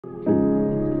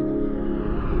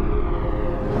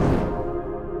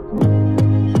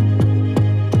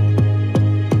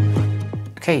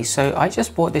Okay, so I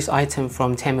just bought this item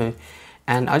from TEMU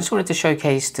and I just wanted to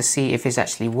showcase to see if it's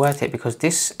actually worth it, because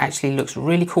this actually looks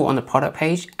really cool on the product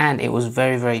page and it was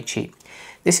very cheap.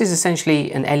 This is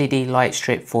essentially an LED light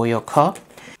strip for your car.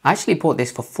 I actually bought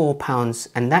this for £4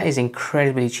 and that is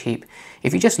incredibly cheap.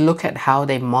 If you just look at how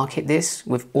they market this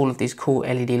with all of these cool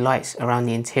LED lights around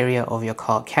the interior of your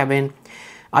car cabin,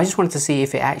 I just wanted to see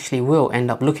if it actually will end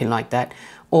up looking like that,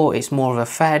 or it's more of a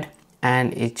fad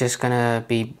and it's just gonna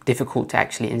be difficult to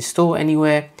actually install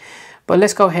anywhere. But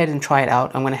let's go ahead and try it out.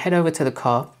 I'm gonna head over to the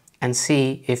car and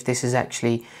see if this is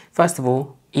actually, first of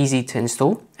all, easy to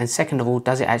install, and second of all,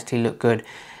 does it actually look good?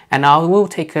 And I will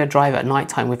take a drive at night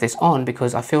time with this on,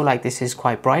 because I feel like this is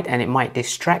quite bright and it might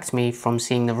distract me from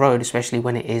seeing the road, especially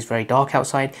when it is very dark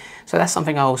outside. So that's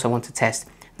something I also want to test.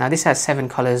 Now this has 7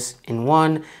 colors in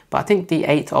one, but I think the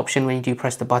 8th option, when you do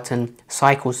press the button,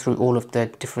 cycles through all of the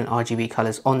different RGB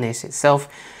colors on this itself.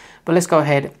 But let's go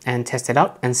ahead and test it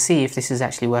out and see if this is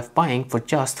actually worth buying for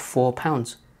just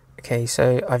 £4. Okay,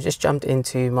 so I've just jumped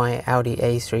into my Audi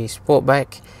A3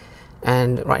 Sportback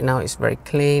and right now it's very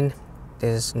clean.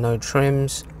 There's no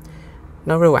trims,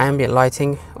 no real ambient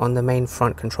lighting on the main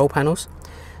front control panels.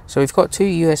 So we've got 2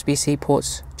 USB-C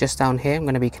ports just down here. I'm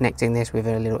going to be connecting this with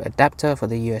a little adapter for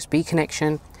the USB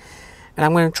connection. And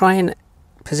I'm going to try and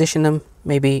position them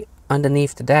maybe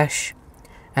underneath the dash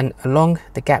and along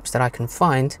the gaps that I can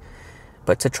find.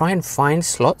 But to try and find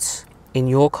slots in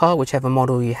your car, whichever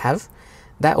model you have,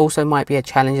 that also might be a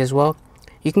challenge as well.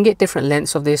 You can get different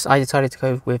lengths of this. I decided to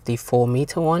go with the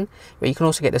 4-meter one, but you can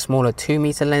also get the smaller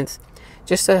 2-meter length,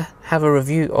 just to have a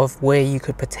review of where you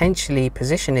could potentially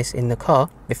position this in the car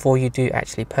before you do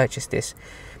actually purchase this.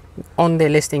 On their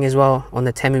listing as well, on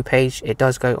the TEMU page, it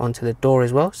does go onto the door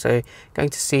as well, so going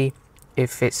to see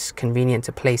if it's convenient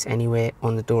to place anywhere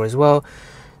on the door as well.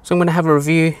 So I'm going to have a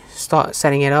review, start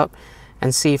setting it up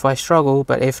and see if I struggle,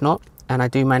 but if not, and I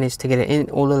do manage to get it in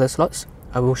all of the slots,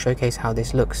 I will showcase how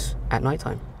this looks at night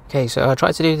time. Okay, so I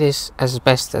try to do this as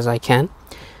best as I can.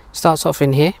 Starts off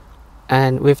in here,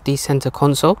 and with the center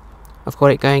console, I've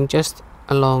got it going just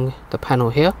along the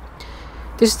panel here.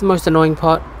 This is the most annoying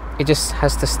part. It just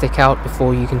has to stick out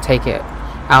before you can take it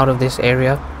out of this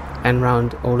area and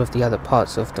round all of the other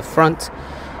parts of the front.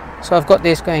 So I've got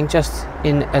this going just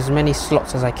in as many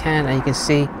slots as I can, and you can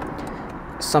see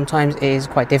sometimes it is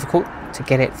quite difficult to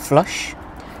get it flush,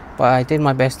 but I did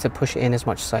my best to push it in as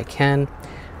much as I can.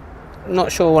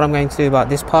 Not sure what I'm going to do about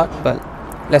this part, but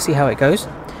let's see how it goes.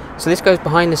 So this goes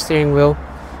behind the steering wheel,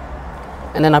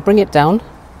 and then I bring it down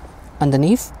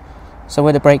underneath. So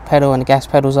where the brake pedal and the gas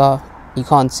pedals are, you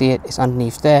can't see it, it's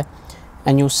underneath there.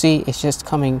 And you'll see it's just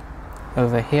coming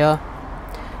over here.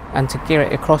 And to gear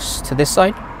it across to this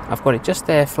side, I've got it just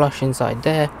there, flush inside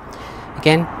there.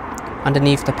 Again,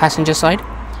 underneath the passenger side,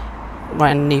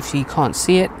 right underneath so you can't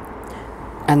see it.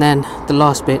 And then the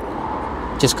last bit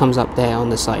just comes up there on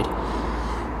the side.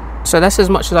 So that's as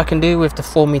much as I can do with the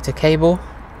 4-meter cable.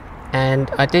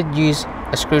 And I did use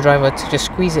a screwdriver to just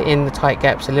squeeze it in the tight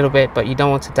gaps a little bit, but you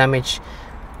don't want to damage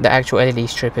the actual LED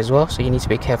strip as well, so you need to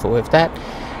be careful with that.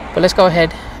 But let's go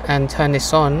ahead and turn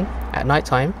this on at night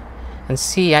time and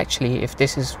see actually if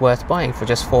this is worth buying for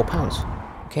just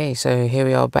 £4. Okay, so here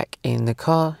we are back in the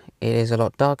car. It is a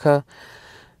lot darker,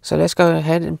 so let's go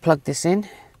ahead and plug this in,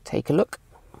 take a look.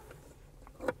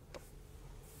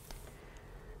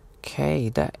 Okay,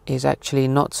 that is actually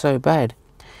not so bad.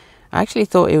 I actually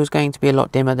thought it was going to be a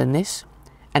lot dimmer than this,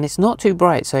 and it's not too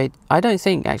bright, so I don't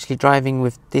think actually driving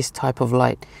with this type of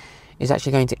light is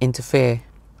actually going to interfere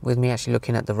with me actually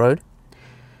looking at the road.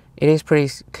 It is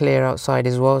pretty clear outside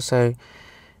as well, so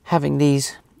having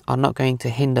these are not going to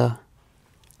hinder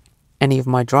any of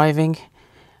my driving.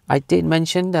 I did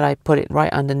mention that I put it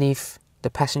right underneath the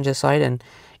passenger side and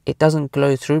it doesn't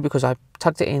glow through because I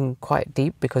tucked it in quite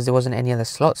deep because there wasn't any other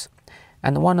slots.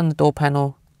 And the one on the door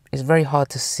panel is very hard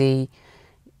to see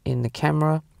in the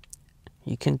camera.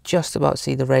 You can just about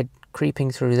see the red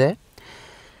creeping through there.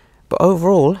 But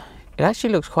overall, it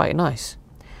actually looks quite nice.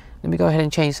 Let me go ahead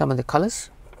and change some of the colors.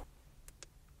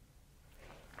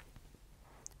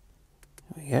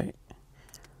 There we go.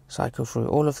 Cycle through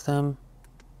all of them.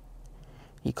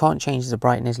 You can't change the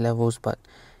brightness levels, but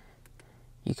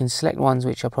you can select ones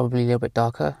which are probably a little bit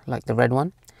darker, like the red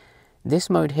one. This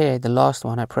mode here, the last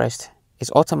one I pressed,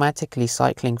 is automatically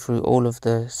cycling through all of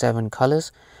the 7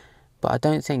 colors, but I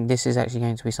don't think this is actually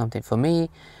going to be something for me.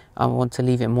 I want to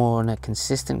leave it more on a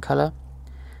consistent color.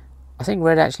 I think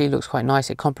red actually looks quite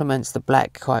nice. It complements the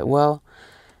black quite well,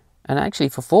 and actually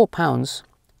for £4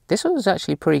 this was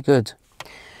actually pretty good.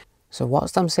 So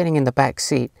whilst I'm sitting in the back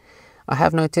seat, I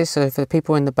have noticed, so for the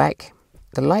people in the back,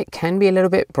 the light can be a little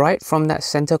bit bright from that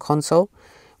center console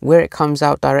where it comes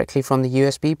out directly from the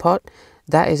USB part.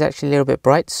 That is actually a little bit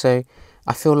bright, so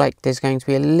I feel like there's going to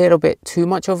be a little bit too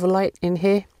much of a light in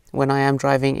here when I am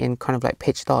driving in kind of like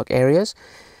pitch dark areas.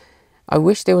 I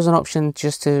wish there was an option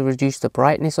just to reduce the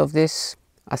brightness of this.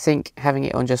 I think having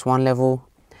it on just one level,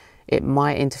 it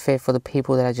might interfere for the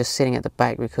people that are just sitting at the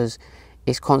back because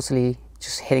it's constantly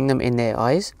just hitting them in their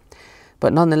eyes.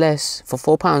 But nonetheless, for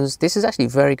 £4, this is actually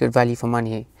very good value for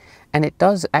money. And it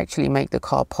does actually make the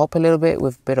car pop a little bit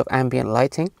with a bit of ambient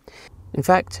lighting. In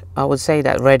fact, I would say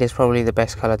that red is probably the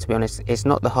best color, to be honest. It's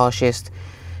not the harshest,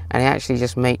 and it actually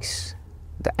just makes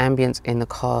the ambience in the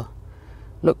car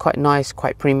look quite nice,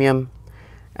 quite premium.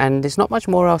 And there's not much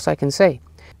more else I can say.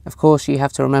 Of course, you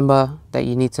have to remember that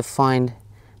you need to find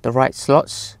the right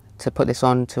slots to put this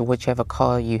on to whichever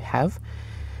car you have.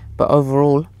 But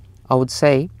overall, I would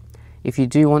say if you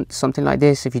do want something like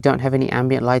this, if you don't have any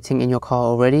ambient lighting in your car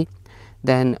already,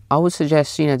 then I would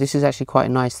suggest, you know, this is actually quite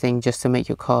a nice thing just to make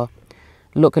your car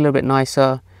look a little bit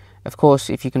nicer. Of course,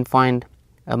 if you can find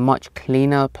a much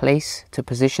cleaner place to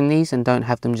position these and don't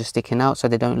have them just sticking out so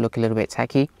they don't look a little bit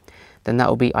tacky, then that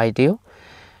will be ideal.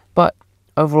 But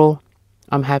overall,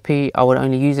 I'm happy. I would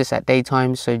only use this at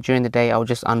daytime, so during the day I'll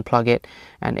just unplug it,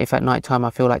 and if at night time I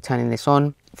feel like turning this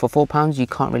on, for £4 you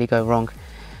can't really go wrong.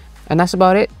 And that's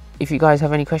about it. If you guys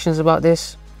have any questions about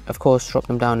this, of course drop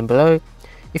them down below.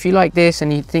 If you like this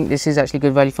and you think this is actually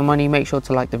good value for money, make sure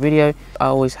to like the video. I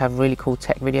always have really cool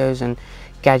tech videos and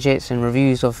gadgets and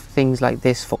reviews of things like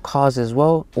this for cars as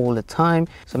well all the time,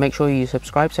 so make sure you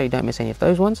subscribe so you don't miss any of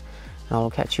those ones, and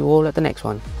I'll catch you all at the next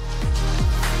one.